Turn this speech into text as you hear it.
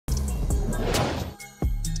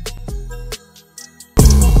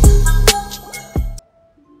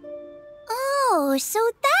so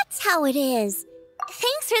that's how it is.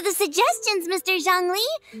 Thanks for the suggestions, Mr.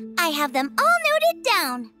 Zhongli. I have them all noted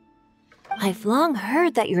down. I've long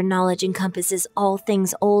heard that your knowledge encompasses all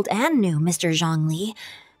things old and new, Mr. Zhongli,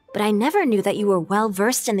 but I never knew that you were well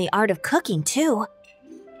versed in the art of cooking, too.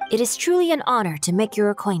 It is truly an honor to make your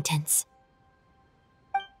acquaintance.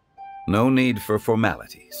 No need for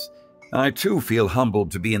formalities. I too feel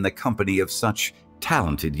humbled to be in the company of such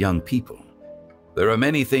talented young people. There are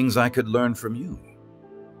many things I could learn from you.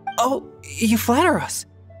 Oh, you flatter us.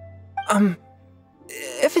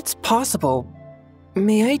 If it's possible,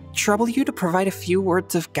 may I trouble you to provide a few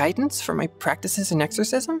words of guidance for my practices in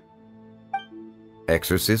exorcism?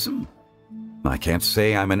 Exorcism? I can't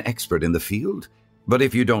say I'm an expert in the field, but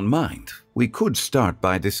if you don't mind, we could start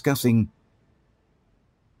by discussing...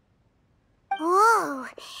 Whoa,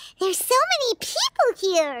 there's so many people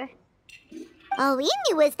here. All we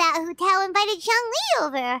knew was that Hu Tao invited Zhongli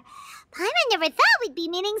over. Paimon never thought we'd be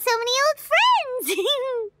meeting so many old friends.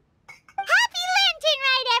 Happy Lantern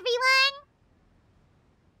Ride, everyone!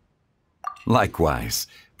 Likewise.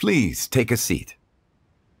 Please take a seat.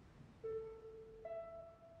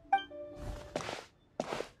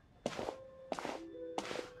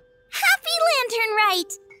 Happy Lantern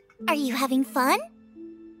Rite! Are you having fun?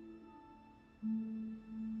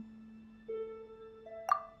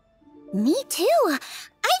 Me too.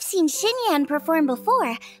 I've seen Xinyan perform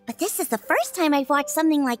before, but this is the first time I've watched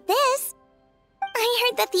something like this. I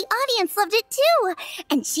heard that the audience loved it too,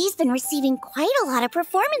 and she's been receiving quite a lot of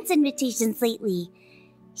performance invitations lately.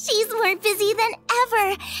 She's more busy than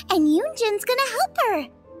ever, and Yoonjin's gonna help her.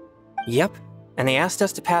 Yep, and they asked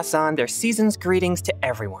us to pass on their season's greetings to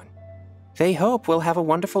everyone. They hope we'll have a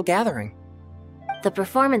wonderful gathering. The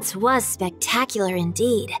performance was spectacular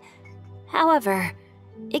indeed. However,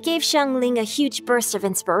 it gave Xiangling a huge burst of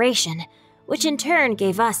inspiration, which in turn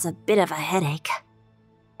gave us a bit of a headache.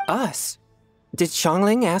 Us? Did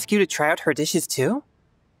Xiangling ask you to try out her dishes too?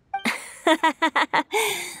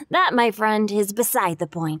 That, my friend, is beside the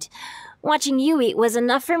point. Watching you eat was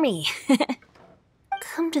enough for me.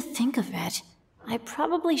 Come to think of it, I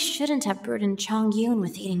probably shouldn't have burdened Chongyun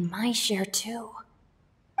with eating my share too.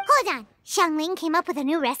 Hold on, Xiangling came up with a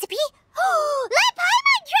new recipe? Let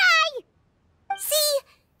Paimon try! See,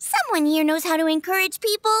 someone here knows how to encourage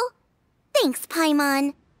people. Thanks,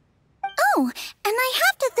 Paimon. Oh, and I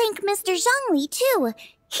have to thank Mr. Zhongli, too.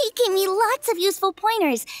 He gave me lots of useful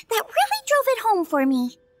pointers that really drove it home for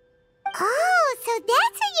me. Oh, so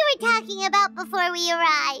that's what you were talking about before we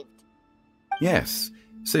arrived. Yes,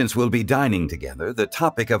 since we'll be dining together, the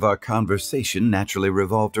topic of our conversation naturally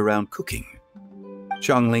revolved around cooking.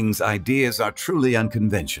 Xiangling's ideas are truly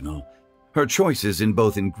unconventional. Her choices in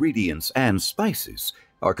both ingredients and spices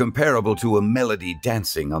are comparable to a melody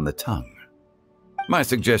dancing on the tongue. My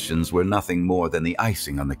suggestions were nothing more than the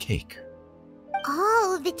icing on the cake.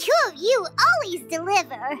 Oh, the two of you always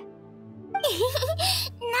deliver.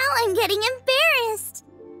 Now I'm getting embarrassed.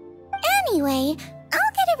 Anyway,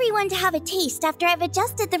 I'll get everyone to have a taste after I've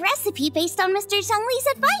adjusted the recipe based on Mr. Zhongli's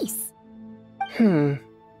advice.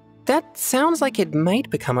 That sounds like it might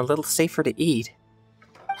become a little safer to eat.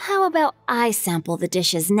 How about I sample the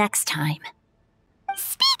dishes next time?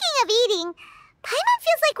 Speaking of eating, Paimon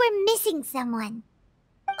feels like we're missing someone.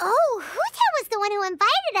 Oh, Hu-Tao was the one who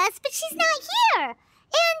invited us, but she's not here.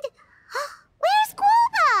 And where's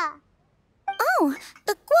Guoba? Oh,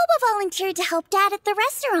 Guoba volunteered to help Dad at the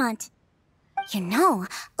restaurant. You know,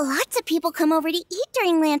 lots of people come over to eat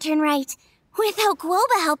during Lantern Rite. Without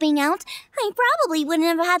Guoba helping out, I probably wouldn't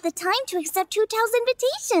have had the time to accept Hu-Tao's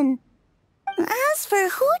invitation. As for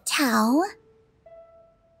Hu-Tao...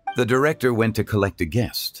 The director went to collect a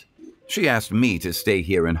guest. She asked me to stay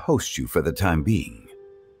here and host you for the time being.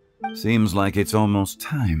 Seems like it's almost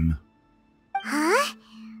time. Huh?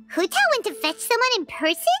 Hu-Tao went to fetch someone in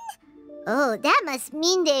person? Oh, that must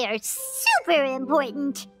mean they are super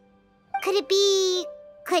important. Could it be...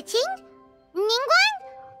 Keqing? Ningguang?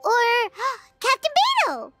 Or Captain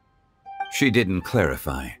Beidou? She didn't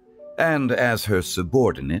clarify. And as her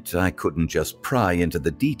subordinate, I couldn't just pry into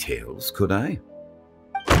the details, could I?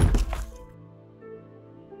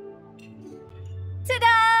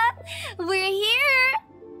 Ta-da! We're here!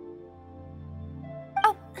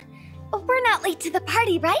 Oh, we're not late to the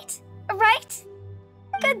party, right? Right?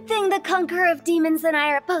 Good thing the Conqueror of Demons and I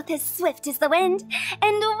are both as swift as the wind.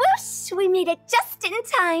 And whoosh, we made it just in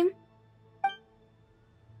time.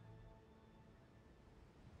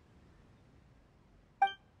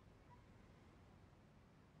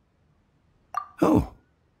 Oh.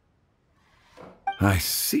 I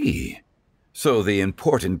see. So the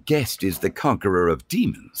important guest is the Conqueror of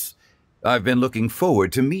Demons. I've been looking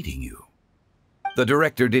forward to meeting you. The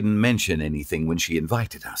director didn't mention anything when she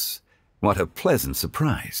invited us. What a pleasant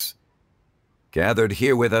surprise. Gathered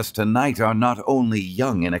here with us tonight are not only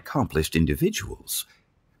young and accomplished individuals,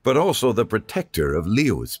 but also the protector of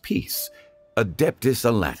Leo's peace, Adeptus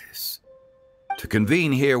Alatus. To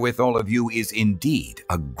convene here with all of you is indeed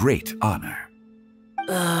a great honor.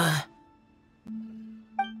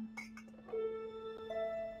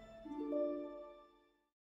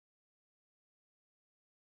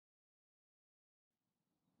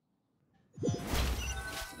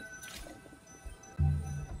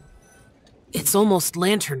 It's almost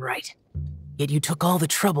lantern right, yet you took all the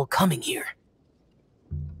trouble coming here.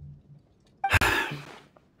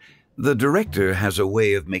 The director has a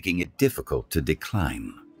way of making it difficult to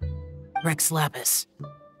decline. Rex Lapis,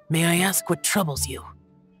 may I ask what troubles you?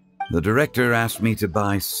 The director asked me to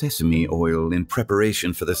buy sesame oil in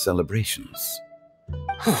preparation for the celebrations.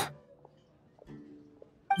 Huh.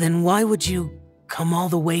 Then why would you come all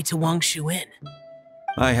the way to Wangshu Inn?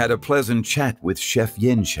 I had a pleasant chat with Chef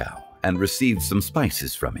Yenchao and received some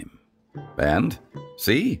spices from him. And,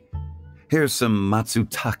 see? Here's some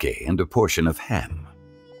matsutake and a portion of ham.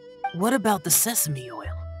 What about the sesame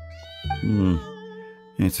oil?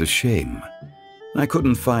 It's a shame. I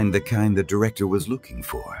couldn't find the kind the director was looking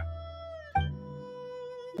for.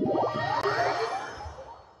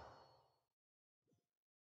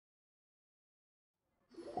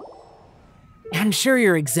 I'm sure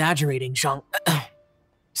you're exaggerating, Zhang...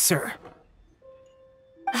 Sir.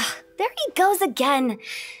 There he goes again.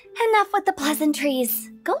 Enough with the pleasantries.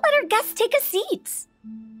 Go let our guests take a seat.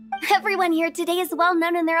 Everyone here today is well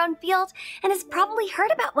known in their own field and has probably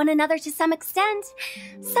heard about one another to some extent.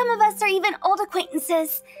 Some of us are even old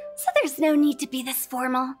acquaintances, so there's no need to be this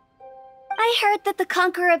formal. I heard that the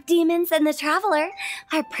Conqueror of Demons and the Traveler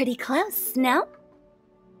are pretty close, no?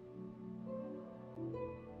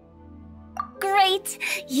 Great!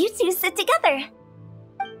 You two sit together.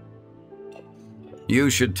 You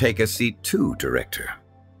should take a seat too, Director.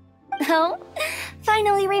 Oh?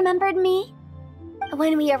 Finally remembered me?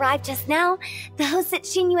 When we arrived just now, the host at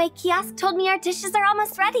Shinue Kiosk told me our dishes are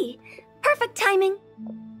almost ready. Perfect timing.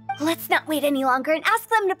 Let's not wait any longer and ask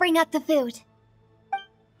them to bring out the food.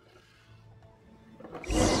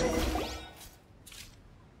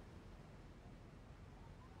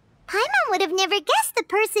 Paimon would have never guessed the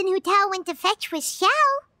person who Tao went to fetch was Xiao.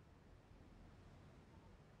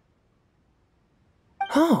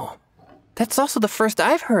 Oh, that's also the first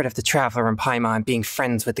I've heard of the Traveler and Paimon being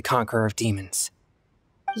friends with the Conqueror of Demons.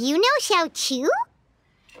 You know Xiao Chu?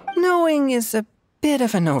 Knowing is a bit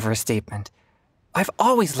of an overstatement. I've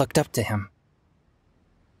always looked up to him.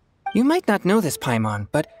 You might not know this, Paimon,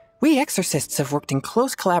 but we exorcists have worked in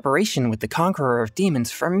close collaboration with the Conqueror of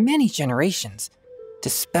Demons for many generations,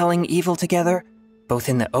 dispelling evil together, both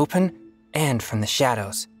in the open and from the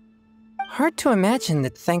shadows. Hard to imagine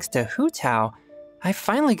that thanks to Hu Tao, I've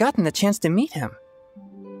finally gotten the chance to meet him.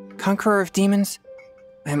 Conqueror of Demons,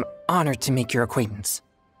 I'm honored to make your acquaintance.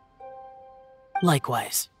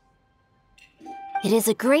 Likewise. It is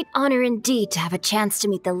a great honor indeed to have a chance to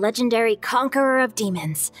meet the legendary Conqueror of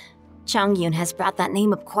Demons. Changyun has brought that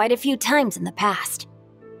name up quite a few times in the past.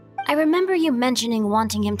 I remember you mentioning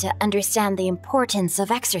wanting him to understand the importance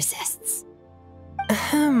of exorcists. We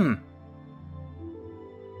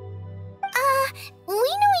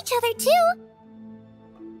know each other too.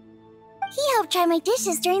 He helped try my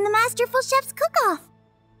dishes during the Masterful Chef's cook-off.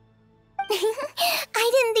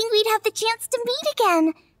 I didn't think we'd have the chance to meet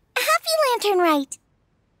again. Happy Lantern Rite!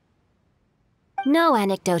 No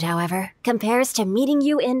anecdote, however, compares to meeting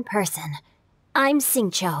you in person. I'm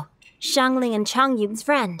Xingqiu, Xiangling and Changyun's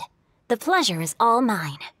friend. The pleasure is all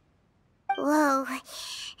mine. Whoa,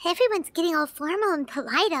 everyone's getting all formal and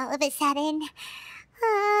polite all of a sudden.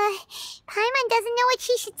 Paimon doesn't know what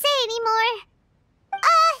she should say anymore.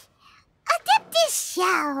 Adeptus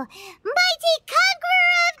Xiao, mighty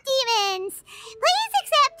conqueror of demons, please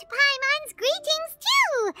accept Paimon's greetings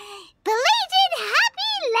too. Belated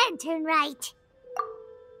Happy Lantern Rite.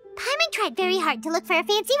 Paimon tried very hard to look for a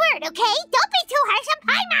fancy word, okay? Don't be too harsh on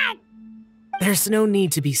Paimon! There's no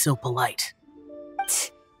need to be so polite.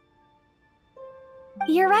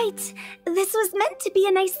 You're right. This was meant to be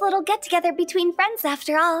a nice little get-together between friends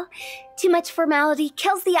after all. Too much formality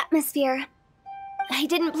kills the atmosphere. I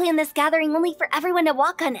didn't plan this gathering only for everyone to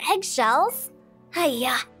walk on eggshells.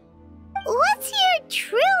 Hiya. What's your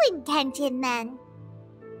true intention then?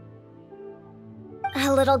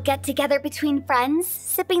 A little get-together between friends,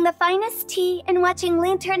 sipping the finest tea and watching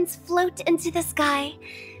lanterns float into the sky,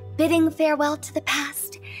 bidding farewell to the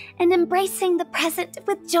past and embracing the present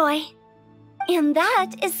with joy. And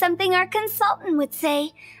that is something our consultant would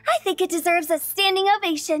say. I think it deserves a standing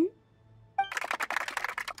ovation.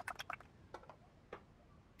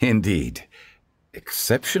 Indeed.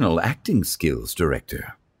 Exceptional acting skills,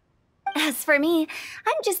 Director. As for me,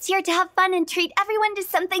 I'm just here to have fun and treat everyone to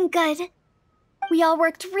something good. We all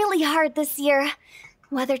worked really hard this year,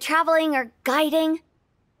 whether traveling or guiding,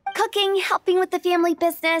 cooking, helping with the family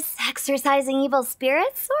business, exorcising evil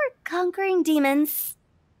spirits, or conquering demons.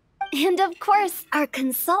 And of course, our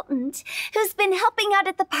consultant, who's been helping out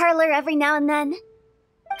at the parlor every now and then.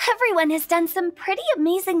 Everyone has done some pretty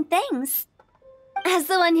amazing things. As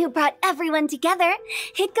the one who brought everyone together,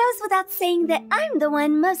 it goes without saying that I'm the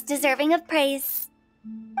one most deserving of praise.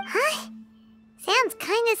 Huh? Sounds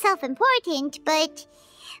kinda self-important, but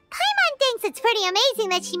Paimon thinks it's pretty amazing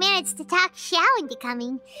that she managed to talk Xiao into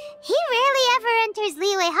coming. He rarely ever enters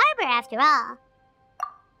Liyue Harbor after all.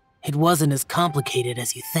 It wasn't as complicated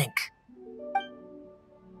as you think.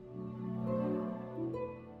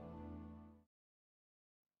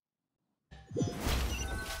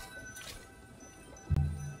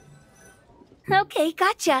 Okay,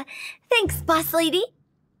 gotcha. Thanks, boss lady.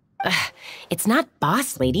 It's not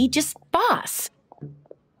boss lady, just boss.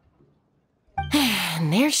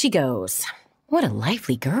 And there she goes. What a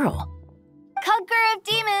lively girl. Conqueror of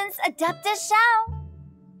demons, Adeptus Xiao.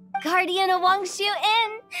 Guardian of Wangshu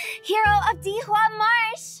Inn, hero of Dihua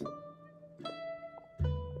Marsh.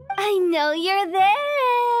 I know you're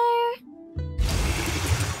there.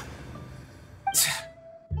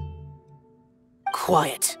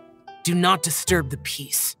 Quiet. Do not disturb the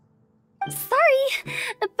peace. Sorry,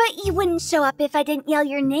 but you wouldn't show up if I didn't yell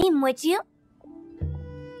your name, would you?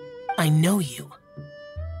 I know you.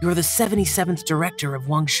 You're the 77th director of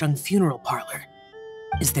Wangsheng Funeral Parlor.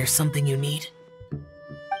 Is there something you need?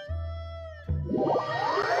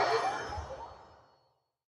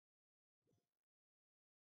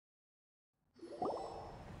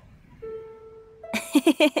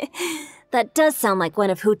 That does sound like one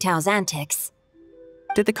of Hu Tao's antics.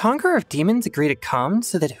 Did the Conqueror of Demons agree to come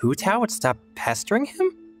so that Hu Tao would stop pestering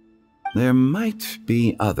him? There might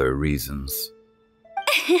be other reasons.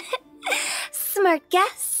 Smart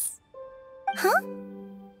guess. Huh?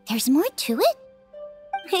 There's more to it?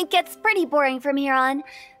 It gets pretty boring from here on.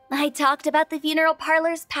 I talked about the funeral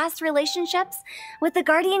parlor's past relationships with the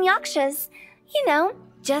guardian yakshas. You know,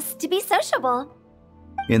 just to be sociable.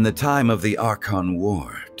 In the time of the Archon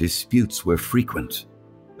War, disputes were frequent,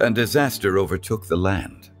 and disaster overtook the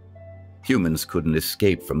land. Humans couldn't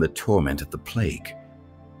escape from the torment of the plague,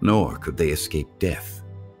 nor could they escape death.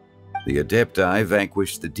 The Adepti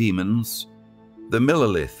vanquished the demons, the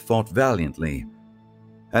Millelith fought valiantly,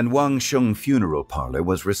 and Wangsheng Funeral Parlor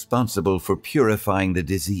was responsible for purifying the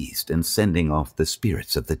diseased and sending off the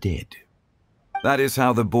spirits of the dead. That is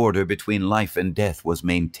how the border between life and death was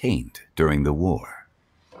maintained during the war.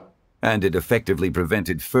 And it effectively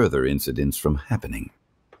prevented further incidents from happening.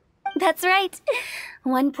 That's right.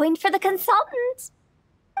 1 point for the consultant.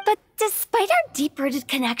 But despite our deep-rooted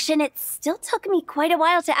connection, it still took me quite a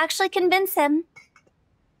while to actually convince him.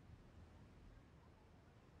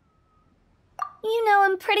 You know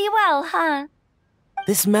him pretty well, huh?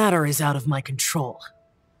 This matter is out of my control,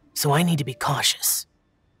 so I need to be cautious.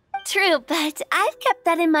 True, but I've kept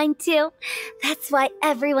that in mind too. That's why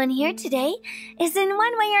everyone here today is in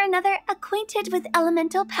one way or another acquainted with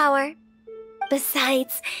elemental power.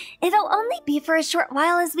 Besides, it'll only be for a short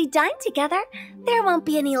while as we dine together. There won't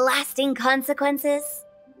be any lasting consequences.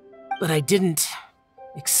 But I didn't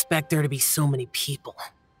expect there to be so many people.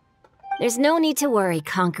 There's no need to worry,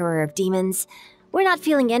 Conqueror of Demons. We're not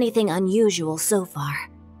feeling anything unusual so far.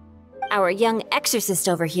 Our young exorcist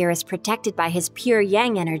over here is protected by his pure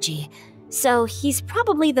yang energy, so he's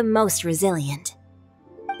probably the most resilient.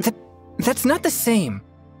 That's not the same.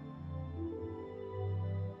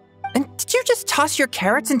 And did you just toss your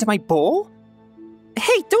carrots into my bowl?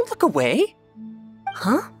 Hey, don't look away!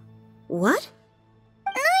 Huh? What?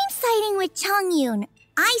 I'm siding with Chongyun.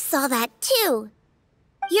 I saw that too.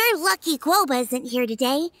 You're lucky Guoba isn't here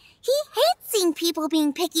today. He hates seeing people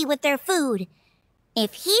being picky with their food.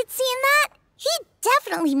 If he'd seen that, he'd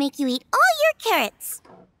definitely make you eat all your carrots.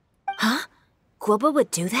 Huh? Guoba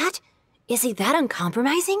would do that? Is he that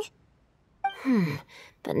uncompromising?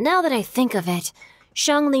 But now that I think of it,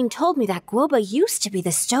 Xiangling told me that Guoba used to be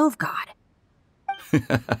the stove god.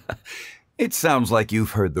 It sounds like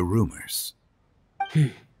you've heard the rumors.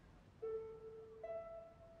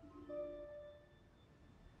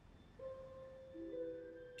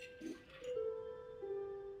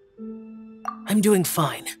 I'm doing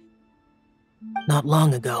fine. Not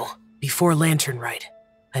long ago, before Lantern Rite,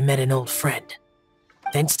 I met an old friend.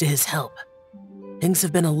 Thanks to his help, Things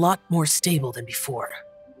have been a lot more stable than before.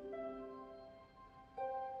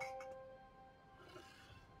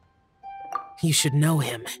 You should know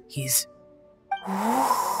him. He's...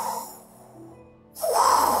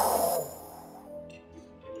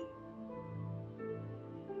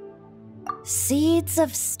 Seeds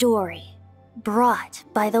of story, brought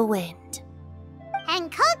by the wind.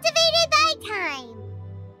 And cultivated by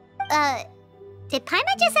time. Did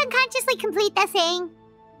Paimon just unconsciously complete that saying?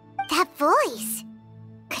 That voice.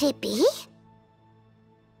 Could it be?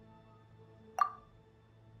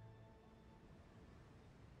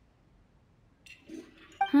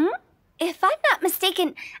 If I'm not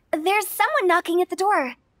mistaken, there's someone knocking at the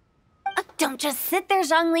door. Don't just sit there,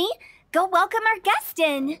 Zhongli. Go welcome our guest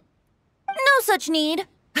in. No such need.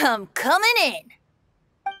 I'm coming in.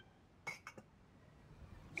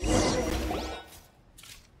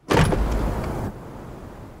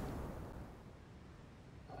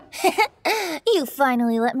 You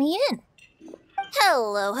finally let me in.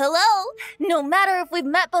 Hello, hello. No matter if we've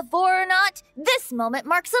met before or not, this moment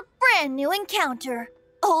marks a brand new encounter.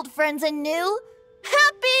 Old friends and new.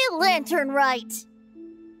 Happy Lantern Rite.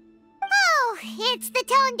 Oh, it's the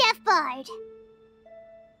tone-deaf bard.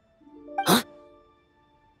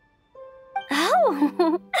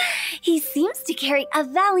 Oh, he seems to carry a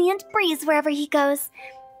valiant breeze wherever he goes.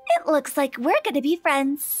 It looks like we're gonna be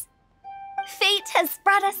friends. Fate has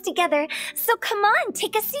brought us together, so come on,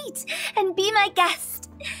 take a seat and be my guest.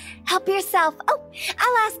 Help yourself. Oh,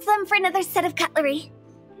 I'll ask them for another set of cutlery.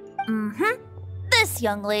 This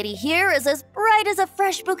young lady here is as bright as a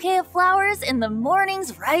fresh bouquet of flowers in the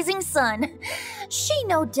morning's rising sun. She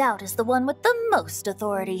no doubt is the one with the most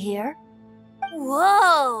authority here.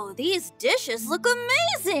 Whoa, these dishes look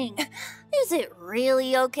amazing! Is it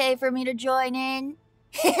really okay for me to join in?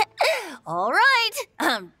 All right,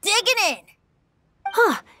 I'm digging in.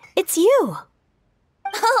 Huh, it's you.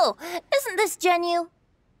 Oh, isn't this Genyu?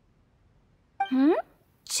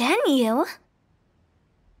 Genyu?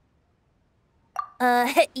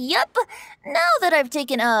 Yep. Now that I've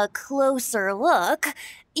taken a closer look,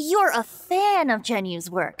 you're a fan of Genyu's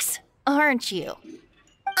works, aren't you?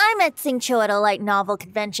 I met Xingqiu at a light novel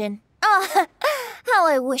convention. Ah, how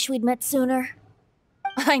I wish we'd met sooner.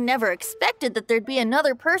 I never expected that there'd be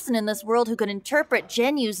another person in this world who could interpret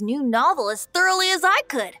Genyu's new novel as thoroughly as I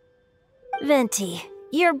could. Venti,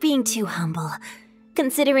 you're being too humble.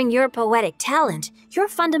 Considering your poetic talent, your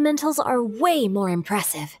fundamentals are way more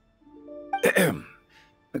impressive.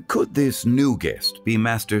 Could this new guest be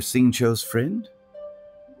Master Xingqiu's friend?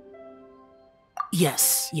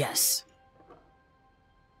 Yes.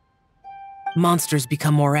 Monsters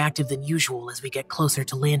become more active than usual as we get closer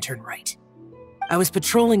to Lantern Rite. I was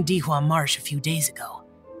patrolling Dihua Marsh a few days ago,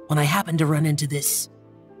 when I happened to run into this...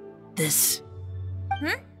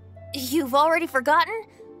 You've already forgotten?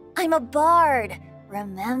 I'm a bard,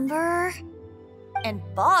 remember? And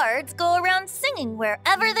bards go around singing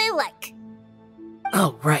wherever they like.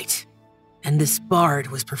 Oh, right. And this bard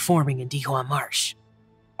was performing in Dihua Marsh.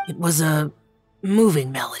 It was a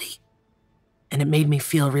moving melody, and it made me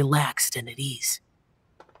feel relaxed and at ease.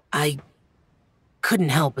 I couldn't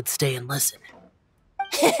help but stay and listen.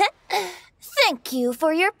 Thank you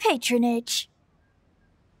for your patronage.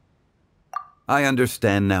 I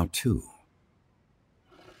understand now, too.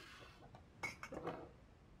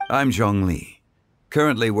 I'm Zhongli,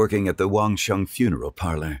 currently working at the Wangsheng Funeral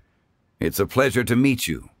Parlor. It's a pleasure to meet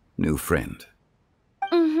you, new friend.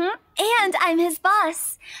 And I'm his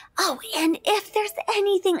boss. Oh, and if there's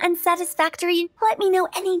anything unsatisfactory, let me know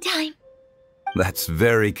anytime. That's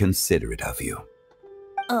very considerate of you.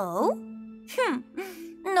 Oh?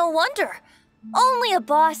 No wonder. Only a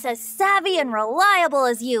boss as savvy and reliable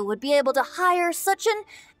as you would be able to hire such an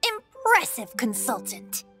impressive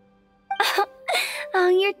consultant. Oh,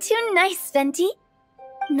 you're too nice, Venti.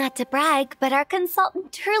 Not to brag, but our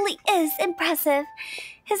consultant truly is impressive.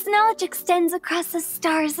 His knowledge extends across the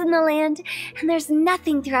stars and the land, and there's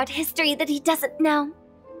nothing throughout history that he doesn't know.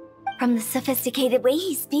 From the sophisticated way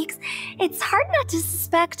he speaks, it's hard not to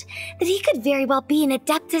suspect that he could very well be an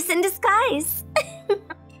adeptus in disguise.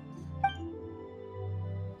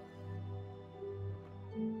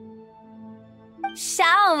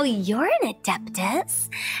 Shao, you're an adeptus.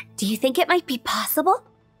 Do you think it might be possible?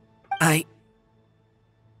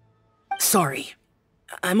 Sorry.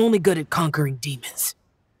 I'm only good at conquering demons.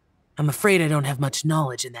 I'm afraid I don't have much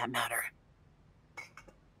knowledge in that matter.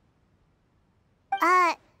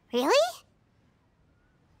 Really?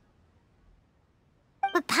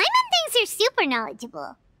 But Paimon thinks you're super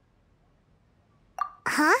knowledgeable.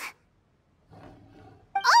 Huh?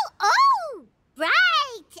 Oh,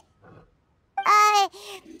 right!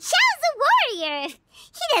 Xiao's a here.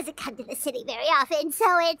 He doesn't come to the city very often, so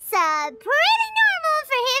it's pretty normal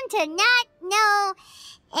for him to not know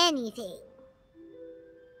anything.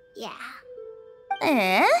 Yeah.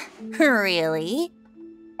 Really?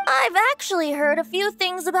 I've actually heard a few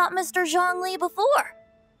things about Mr. Zhongli before.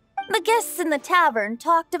 The guests in the tavern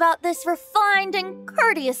talked about this refined and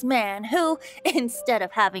courteous man who, instead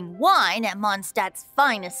of having wine at Mondstadt's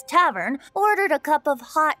finest tavern, ordered a cup of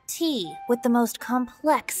hot tea with the most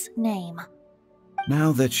complex name.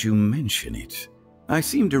 Now that you mention it, I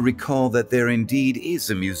seem to recall that there indeed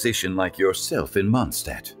is a musician like yourself in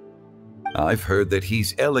Mondstadt. I've heard that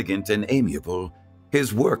he's elegant and amiable,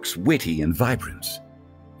 his works witty and vibrant.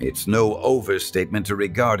 It's no overstatement to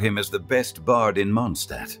regard him as the best bard in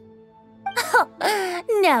Mondstadt.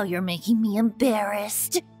 Now you're making me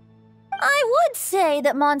embarrassed. I would say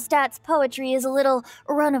that Mondstadt's poetry is a little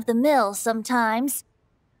run-of-the-mill sometimes.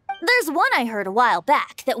 There's one I heard a while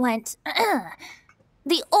back that went,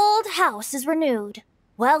 "The old house is renewed,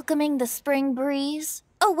 welcoming the spring breeze,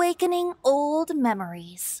 awakening old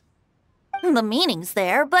memories." The meaning's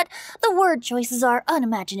there, but the word choices are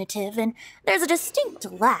unimaginative, and there's a distinct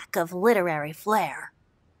lack of literary flair.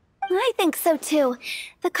 I think so too.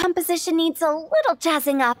 The composition needs a little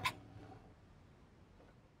jazzing up.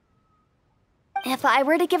 If I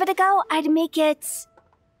were to give it a go, I'd make it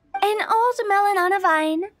an old melon on a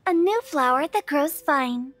vine, a new flower that grows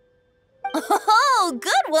fine. Oh,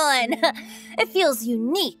 good one! It feels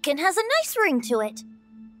unique and has a nice ring to it.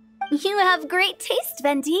 You have great taste,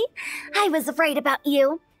 Venti. I was right about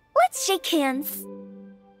you. Let's shake hands.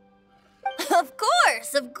 Of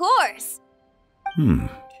course, of course.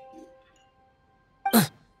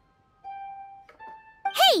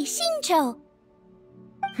 Hey, Shincho!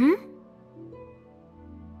 Mind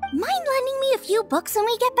lending me a few books when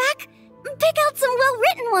we get back? Pick out some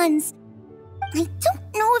well-written ones. I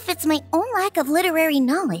don't know if it's my own lack of literary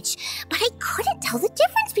knowledge, but I couldn't tell the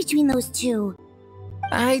difference between those two.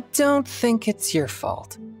 I don't think it's your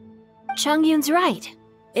fault. Chongyun's right.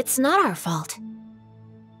 It's not our fault.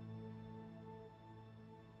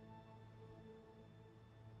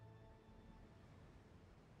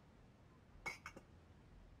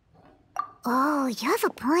 Oh, you have a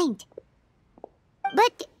point.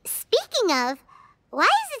 But speaking of, why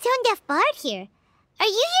is the tone-deaf bard here? Are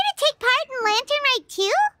you here to take part in Lantern Rite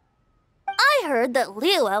too? I heard that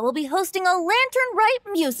Liua will be hosting a Lantern Rite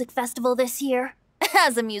music festival this year.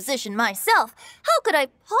 As a musician myself, how could I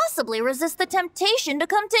possibly resist the temptation to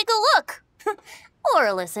come take a look?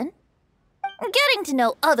 Or listen. Getting to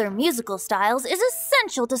know other musical styles is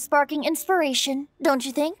essential to sparking inspiration, don't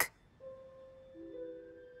you think?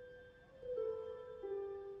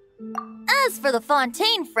 As for the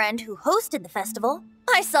Fontaine friend who hosted the festival,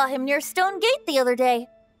 I saw him near Stone Gate the other day.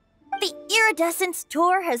 The Iridescence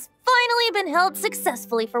tour has finally been held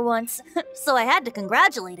successfully for once, so I had to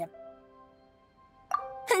congratulate him.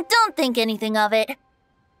 Don't think anything of it.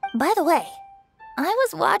 By the way, I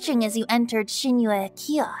was watching as you entered Shinyue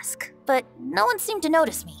Kiosk, but no one seemed to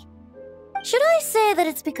notice me. Should I say that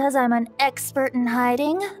it's because I'm an expert in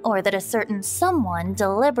hiding, or that a certain someone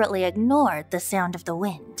deliberately ignored the sound of the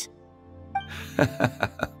wind?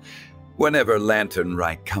 Whenever Lantern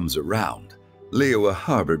Rite comes around, Liua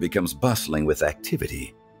Harbor becomes bustling with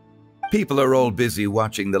activity. People are all busy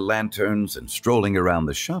watching the lanterns and strolling around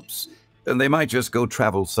the shops, and they might just go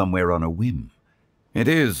travel somewhere on a whim. It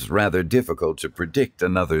is rather difficult to predict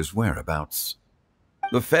another's whereabouts.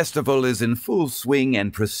 The festival is in full swing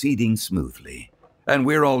and proceeding smoothly, and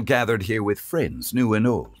we're all gathered here with friends, new and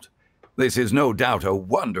old. This is no doubt a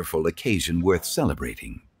wonderful occasion worth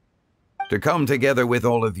celebrating. To come together with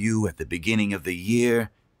all of you at the beginning of the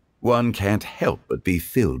year, one can't help but be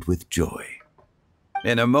filled with joy.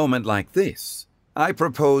 In a moment like this, I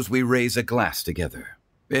propose we raise a glass together.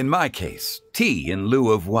 In my case, tea in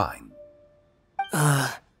lieu of wine.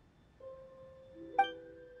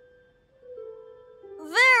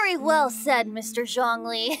 Very well said, Mr.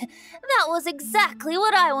 Zhongli. That was exactly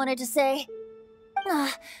what I wanted to say.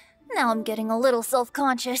 Now I'm getting a little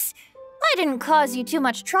self-conscious. I didn't cause you too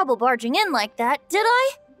much trouble barging in like that, did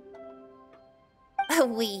I?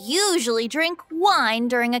 We usually drink wine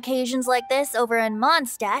during occasions like this over in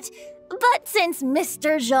Mondstadt, but since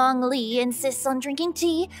Mr. Zhongli insists on drinking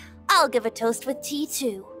tea, I'll give a toast with tea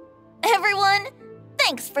too. Everyone,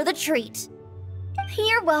 thanks for the treat.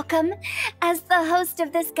 You're welcome. As the host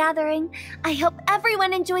of this gathering, I hope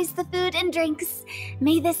everyone enjoys the food and drinks.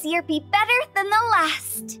 May this year be better than the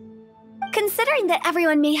last. Considering that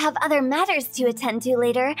everyone may have other matters to attend to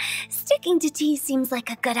later, sticking to tea seems like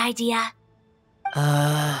a good idea. All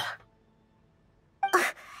of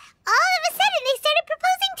a sudden, they started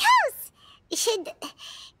proposing toasts.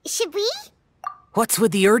 What's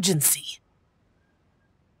with the urgency?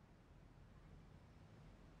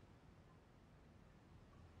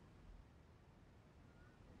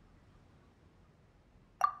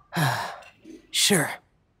 Sure.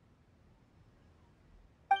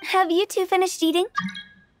 Have you two finished eating?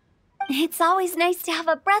 It's always nice to have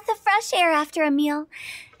a breath of fresh air after a meal.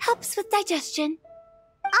 Helps with digestion.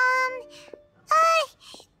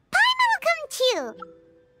 Paimon will come too.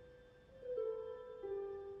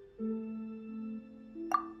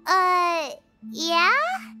 Yeah?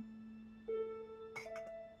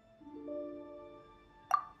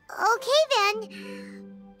 Okay then.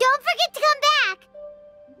 Don't forget to come back.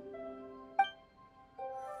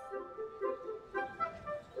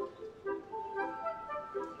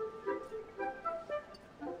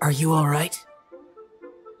 Are you all right?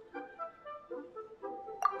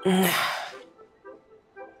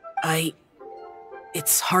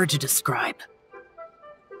 It's hard to describe.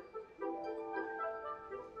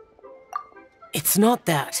 It's not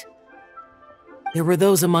that. There were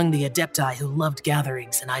those among the Adepti who loved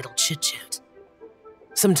gatherings and idle chit-chat.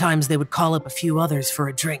 Sometimes they would call up a few others for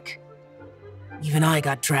a drink. Even I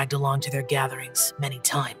got dragged along to their gatherings many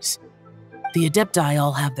times. The Adepti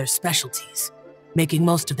all have their specialties, making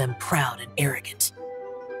most of them proud and arrogant.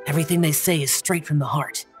 Everything they say is straight from the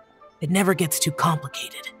heart. It never gets too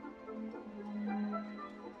complicated.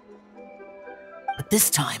 But this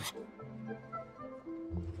time...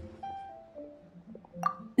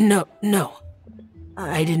 No.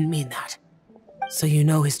 I didn't mean that. So you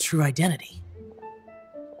know his true identity.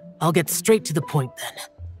 I'll get straight to the point then.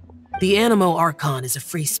 The Animo Archon is a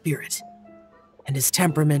free spirit, and his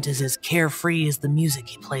temperament is as carefree as the music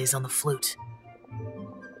he plays on the flute.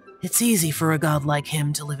 It's easy for a god like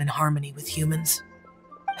him to live in harmony with humans,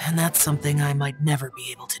 and that's something I might never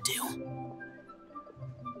be able to do.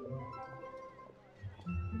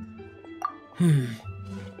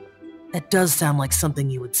 That does sound like something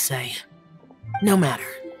you would say. No matter.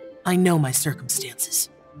 I know my circumstances.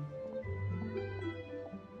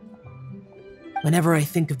 Whenever I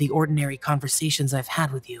think of the ordinary conversations I've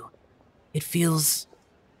had with you, it feels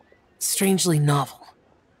strangely novel.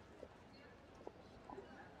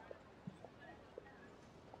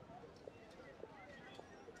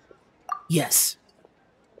 Yes.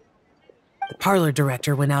 The parlor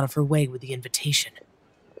director went out of her way with the invitation,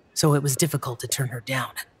 so it was difficult to turn her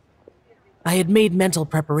down. I had made mental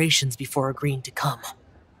preparations before agreeing to come.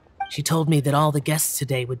 She told me that all the guests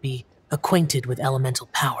today would be acquainted with elemental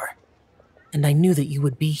power, and I knew that you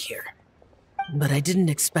would be here. But I didn't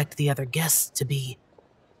expect the other guests to be...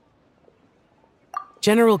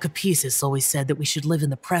 General Capisis always said that we should live in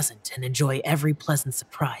the present and enjoy every pleasant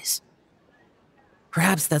surprise.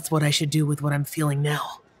 Perhaps that's what I should do with what I'm feeling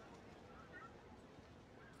now.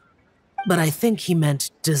 But I think he meant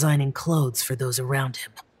designing clothes for those around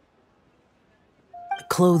him. The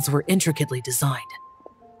clothes were intricately designed,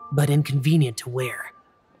 but inconvenient to wear.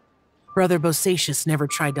 Brother Bosacius never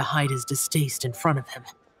tried to hide his distaste in front of him.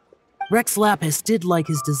 Rex Lapis did like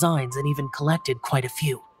his designs and even collected quite a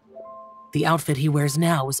few. The outfit he wears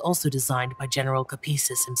now was also designed by General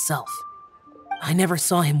Capisis himself. I never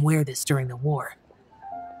saw him wear this during the war.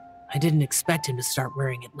 I didn't expect him to start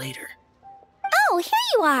wearing it later. Oh, here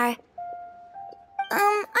you are.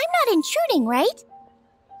 I'm not intruding, right?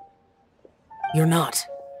 You're not.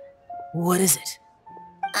 What is it?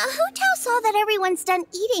 Hu Tao saw that everyone's done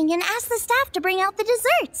eating and asked the staff to bring out the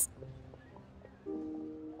desserts.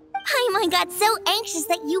 Paimon got so anxious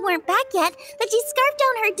that you weren't back yet that she scarfed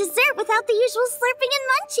down her dessert without the usual slurping and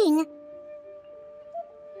munching.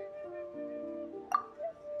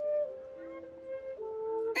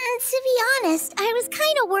 To be honest, I was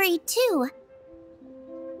kind of worried too.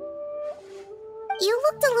 You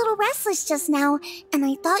looked a little restless just now, and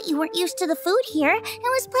I thought you weren't used to the food here and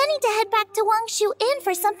was planning to head back to Wangshu Inn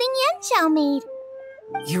for something Yanqiao made.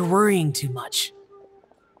 You're worrying too much.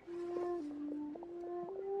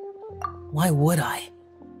 Why would I?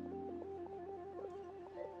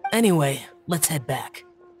 Anyway, let's head back.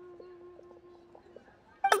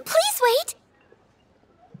 Please wait!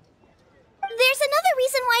 There's another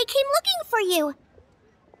reason why I came looking for you.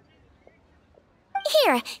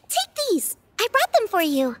 Here, take these. I brought them for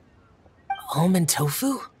you. Almond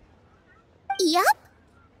tofu? Yup.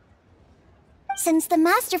 Since the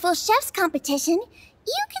Masterful Chef's competition,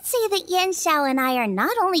 you could say that Yanqiao and I are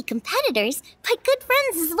not only competitors, but good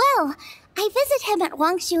friends as well. I visit him at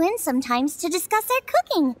Wangshu Inn sometimes to discuss our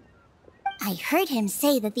cooking. I heard him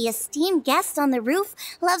say that the esteemed guest on the roof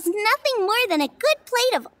loves nothing more than a good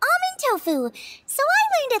plate of almond tofu, so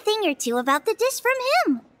I learned a thing or two about the dish from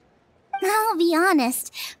him. Oh, I'll be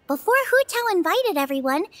honest. Before Hu Tao invited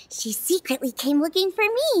everyone, she secretly came looking for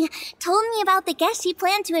me, told me about the guests she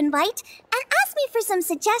planned to invite, and asked me for some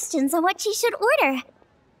suggestions on what she should order.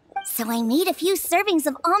 So I made a few servings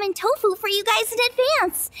of almond tofu for you guys in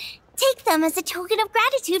advance. Take them as a token of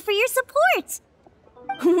gratitude for your support.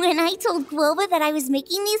 When I told Guoba that I was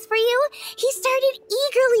making these for you, he started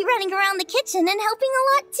eagerly running around the kitchen and helping a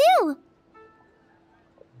lot too.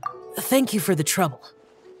 Thank you for the trouble.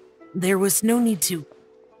 There was no need to...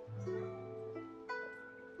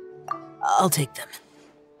 I'll take them.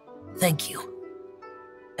 Thank you.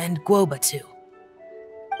 And Guoba too.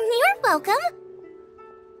 You're welcome.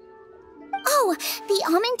 Oh, the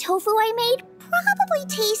almond tofu I made probably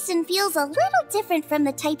tastes and feels a little different from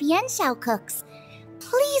the type Yanxiao cooks.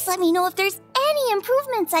 Please let me know if there's any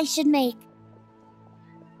improvements I should make.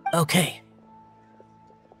 Okay.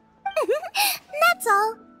 That's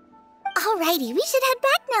all. Alrighty, we should head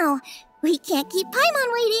back now. We can't keep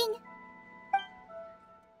Paimon waiting.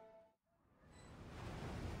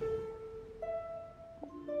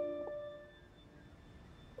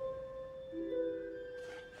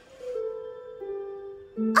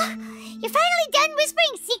 You're finally done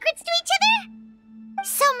whispering secrets to each other?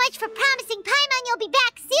 So much for promising Paimon you'll be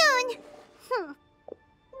back soon.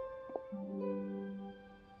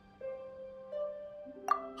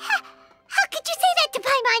 How could you say that to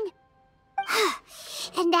Paimon?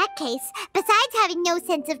 In that case, besides having no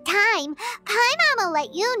sense of time, Paimon will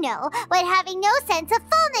let you know what having no sense of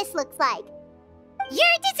fullness looks like.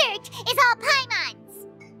 Your dessert is all Paimon's!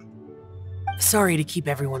 Sorry to keep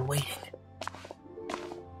everyone waiting.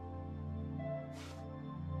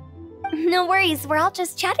 No worries, we're all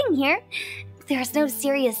just chatting here. There's no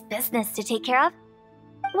serious business to take care of.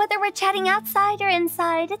 Whether we're chatting outside or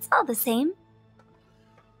inside, it's all the same.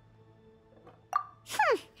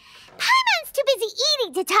 Paimon's too busy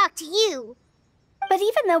eating to talk to you. But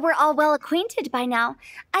even though we're all well acquainted by now,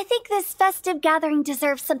 I think this festive gathering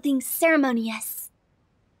deserves something ceremonious.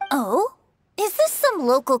 Oh? Is this some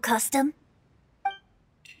local custom?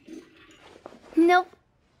 Nope.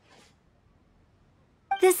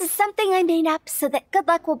 This is something I made up so that good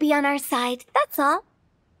luck will be on our side, that's all.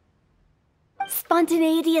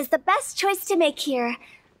 Spontaneity is the best choice to make here.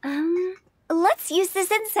 Let's use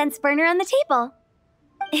this incense burner on the table.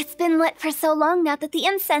 It's been lit for so long now that the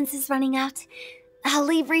incense is running out. I'll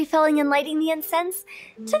leave refilling and lighting the incense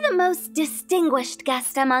to the most distinguished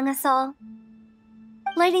guest among us all.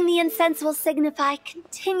 Lighting the incense will signify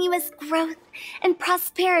continuous growth and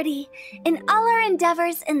prosperity in all our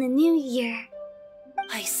endeavors in the new year.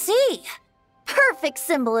 I see. Perfect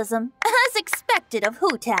symbolism, as expected of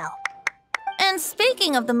Hu Tao. And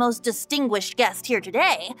speaking of the most distinguished guest here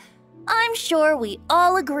today, I'm sure we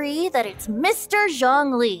all agree that it's Mr.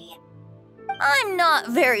 Zhongli. I'm not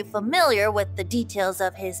very familiar with the details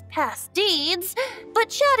of his past deeds, but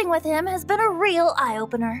chatting with him has been a real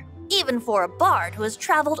eye-opener, even for a bard who has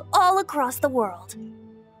traveled all across the world.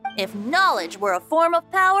 If knowledge were a form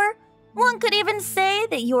of power, one could even say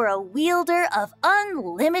that you're a wielder of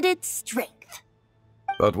unlimited strength.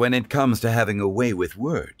 But when it comes to having a way with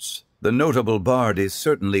words, the notable bard is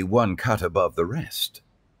certainly one cut above the rest.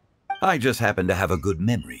 I just happen to have a good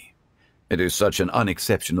memory. It is such an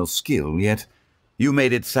unexceptional skill, yet you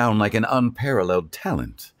made it sound like an unparalleled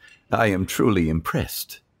talent. I am truly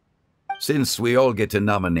impressed. Since we all get to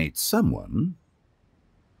nominate someone...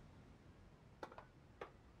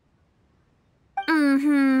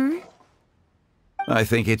 I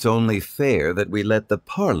think it's only fair that we let the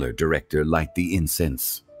parlor director light the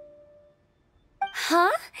incense.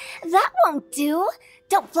 Huh? That won't do.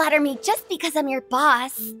 Don't flatter me just because I'm your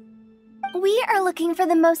boss. We are looking for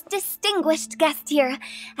the most distinguished guest here.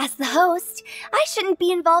 As the host, I shouldn't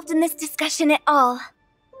be involved in this discussion at all.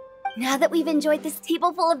 Now that we've enjoyed this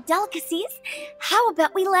table full of delicacies, how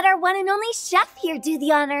about we let our one and only chef here do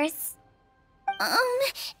the honors?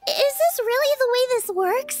 Is this really the way this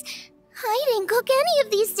works? I didn't cook any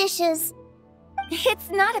of these dishes.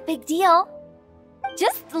 It's not a big deal.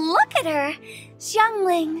 Just look at her!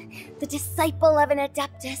 Xiangling, the disciple of an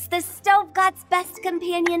adeptus, the stove god's best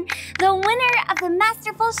companion, the winner of the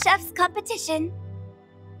Masterful Chef's competition.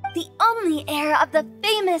 The only heir of the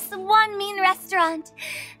famous Wanmin restaurant.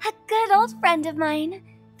 A good old friend of mine.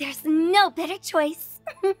 There's no better choice.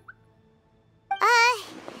 Why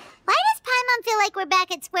does Paimon feel like we're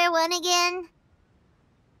back at square one again?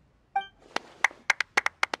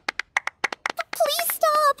 Please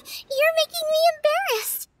stop! You're making me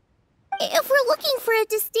embarrassed! If we're looking for a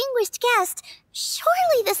distinguished guest,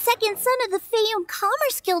 surely the second son of the Feyun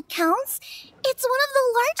Commerce Guild counts. It's one of the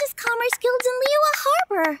largest commerce guilds in Liyue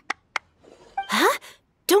Harbor. Huh?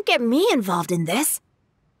 Don't get me involved in this.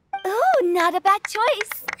 Ooh, not a bad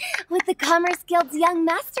choice. With the Commerce Guild's young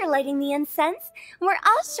master lighting the incense, we're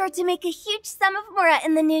all sure to make a huge sum of mora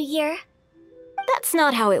in the new year. That's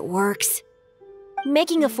not how it works.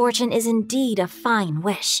 Making a fortune is indeed a fine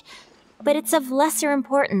wish, but it's of lesser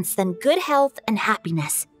importance than good health and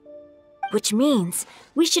happiness. Which means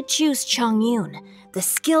we should choose Chongyun, the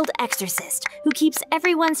skilled exorcist who keeps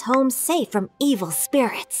everyone's home safe from evil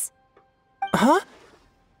spirits. Huh?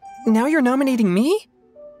 Now you're nominating me?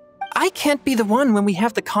 I can't be the one when we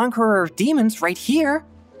have the Conqueror of Demons right here.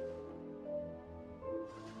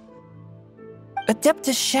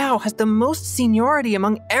 Adeptus Shao has the most seniority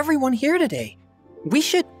among everyone here today. We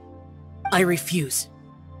should... I refuse.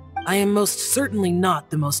 I am most certainly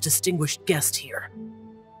not the most distinguished guest here.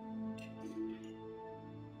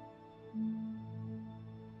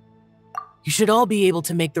 You should all be able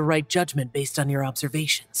to make the right judgment based on your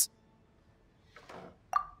observations.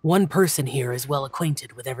 One person here is well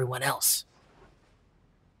acquainted with everyone else.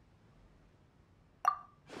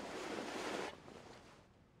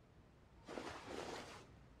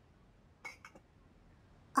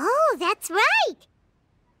 Oh, that's right!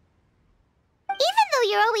 Even though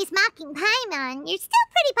you're always mocking Paimon, you're still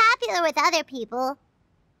pretty popular with other people.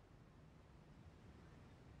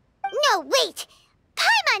 No, wait!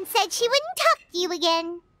 Paimon said she wouldn't talk to you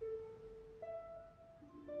again.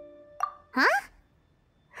 Huh?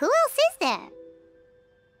 Who else is there?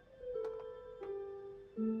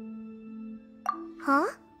 Huh?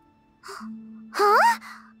 Huh?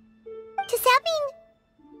 Does that mean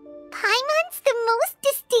Paimon's the most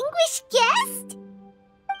distinguished guest?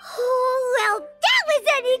 Oh, well, that was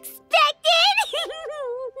unexpected!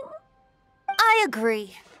 I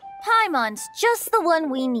agree. Paimon's just the one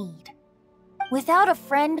we need. Without a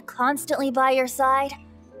friend constantly by your side,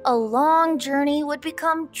 a long journey would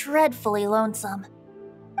become dreadfully lonesome.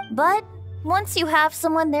 But once you have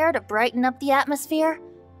someone there to brighten up the atmosphere,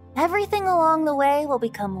 everything along the way will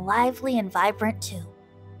become lively and vibrant too.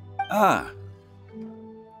 Ah.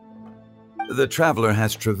 The traveler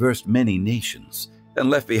has traversed many nations and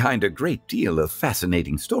left behind a great deal of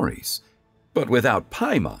fascinating stories. But without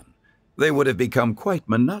Paimon, they would have become quite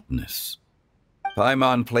monotonous.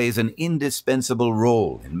 Paimon plays an indispensable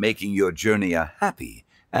role in making your journey a happy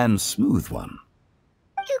and smooth one.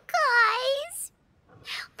 You guys,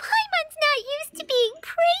 Paimon's not used to being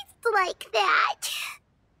praised like that.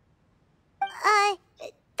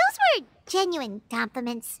 Those were genuine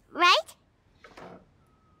compliments, right?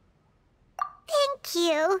 Thank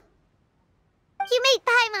you. You made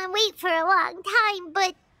Paimon wait for a long time,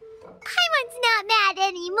 but Paimon's not mad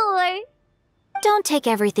anymore. Don't take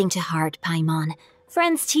everything to heart, Paimon.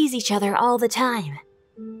 Friends tease each other all the time.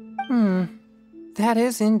 That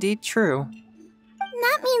is indeed true.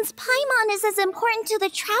 That means Paimon is as important to the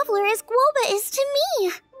traveler as Guoba is to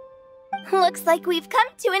me. Looks like we've come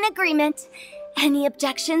to an agreement. Any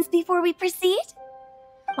objections before we proceed?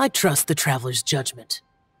 I trust the traveler's judgment.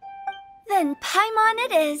 Then Paimon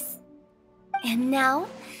it is. And now,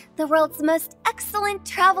 the world's most excellent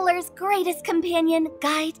traveler's greatest companion,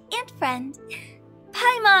 guide, and friend,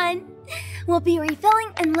 Paimon, will be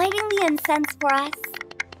refilling and lighting the incense for us.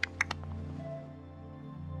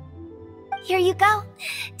 Here you go.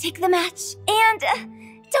 Take the match, and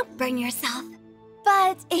don't burn yourself.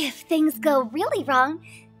 But if things go really wrong,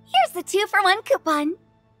 here's the 2-for-1 coupon.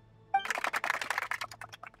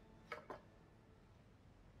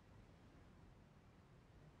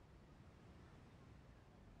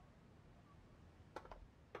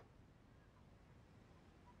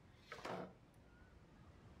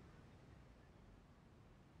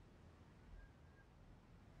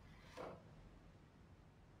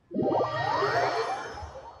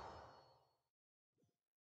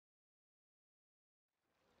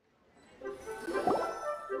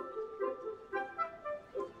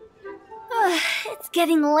 It's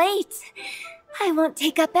getting late. I won't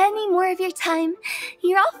take up any more of your time.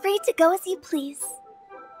 You're all free to go as you please.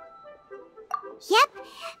 Yep,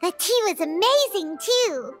 the tea was amazing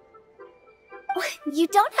too. You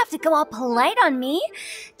don't have to go all polite on me.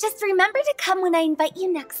 Just remember to come when I invite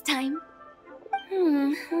you next time.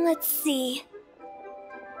 Let's see.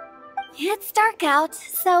 It's dark out,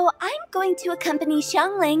 so I'm going to accompany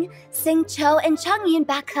Xiangling, Xingqiu, and Chongyun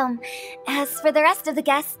back home. As for the rest of the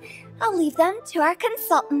guests, I'll leave them to our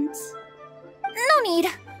consultant. No need.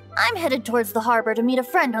 I'm headed towards the harbor to meet a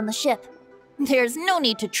friend on the ship. There's no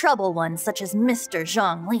need to trouble one such as Mr.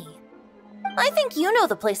 Zhongli. I think you know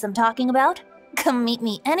the place I'm talking about. Come meet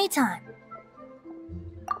me anytime.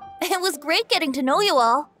 It was great getting to know you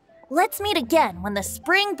all. Let's meet again when the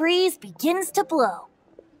spring breeze begins to blow.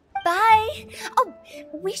 Bye! Oh,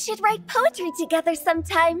 we should write poetry together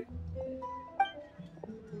sometime.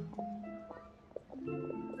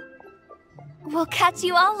 We'll catch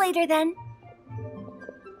you all later then.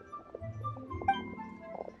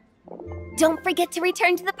 Don't forget to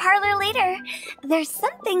return to the parlor later. There's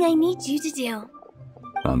something I need you to do.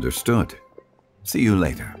 Understood. See you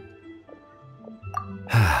later.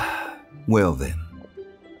 Well then.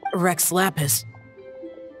 Rex Lapis.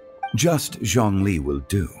 Just Zhongli will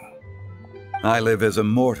do. I live as a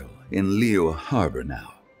mortal in Liu Harbor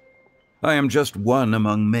now. I am just one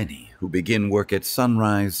among many who begin work at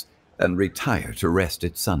sunrise and retire to rest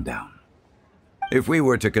at sundown. If we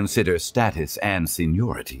were to consider status and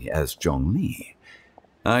seniority as Zhongli,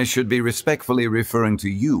 I should be respectfully referring to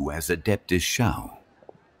you as Adeptus Shao.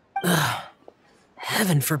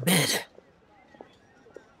 Heaven forbid.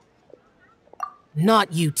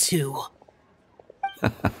 Not you too.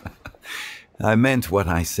 I meant what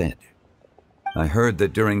I said. I heard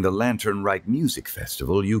that during the Lantern Rite Music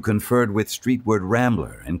Festival, you conferred with Streetward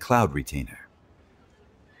Rambler and Cloud Retainer.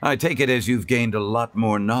 I take it as you've gained a lot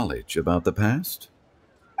more knowledge about the past?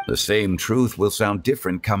 The same truth will sound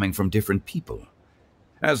different coming from different people.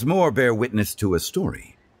 As more bear witness to a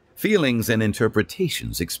story, feelings and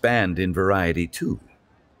interpretations expand in variety too.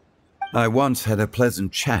 I once had a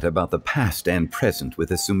pleasant chat about the past and present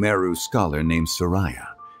with a Sumeru scholar named Soraya,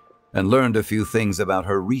 and learned a few things about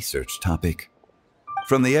her research topic.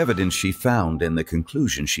 From the evidence she found and the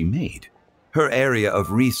conclusion she made, her area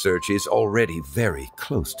of research is already very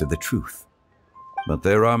close to the truth. But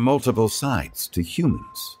there are multiple sides to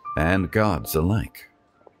humans and gods alike.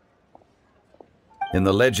 In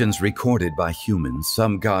the legends recorded by humans,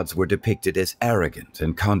 some gods were depicted as arrogant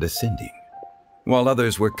and condescending, while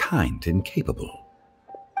others were kind and capable.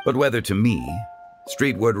 But whether to me,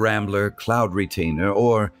 Streetward Rambler, Cloud Retainer,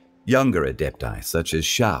 or younger adepti such as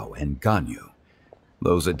Shao and Ganyu,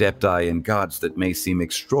 those adepti and gods that may seem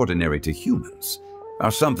extraordinary to humans are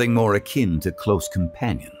something more akin to close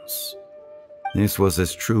companions. This was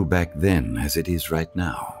as true back then as it is right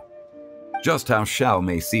now. Just how Shao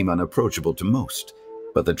may seem unapproachable to most,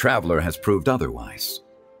 but the Traveler has proved otherwise.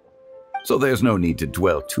 So there's no need to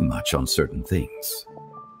dwell too much on certain things.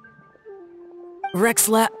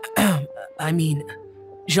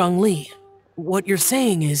 Zhongli, what you're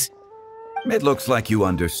saying is... It looks like you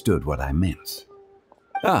understood what I meant.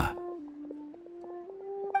 Ah.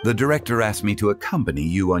 The director asked me to accompany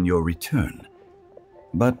you on your return,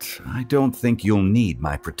 but I don't think you'll need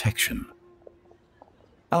my protection.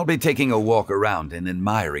 I'll be taking a walk around and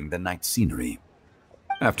admiring the night scenery.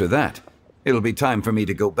 After that, it'll be time for me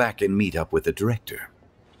to go back and meet up with the director.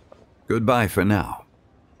 Goodbye for now.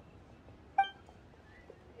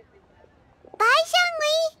 Bye,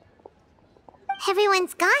 Zhongli!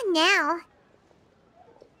 Everyone's gone now.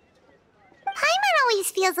 Paimon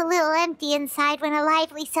always feels a little empty inside when a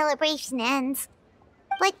lively celebration ends.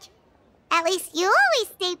 But at least you always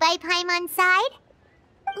stay by Paimon's side.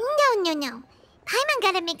 No. Paimon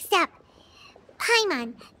got it mixed up.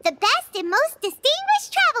 Paimon, the best and most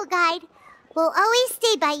distinguished travel guide, will always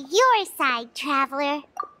stay by your side, Traveler.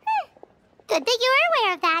 Good that you're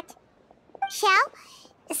aware of that. Shell,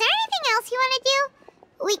 is there anything else you want to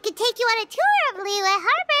do? We could take you on a tour of Liyue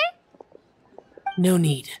Harbor. No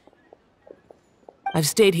need. I've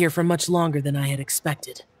stayed here for much longer than I had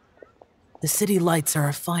expected. The city lights are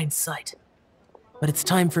a fine sight, but it's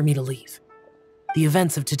time for me to leave. The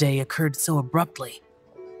events of today occurred so abruptly.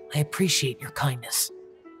 I appreciate your kindness.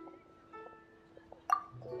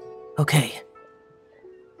 Okay.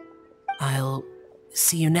 I'll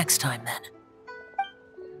see you next time then.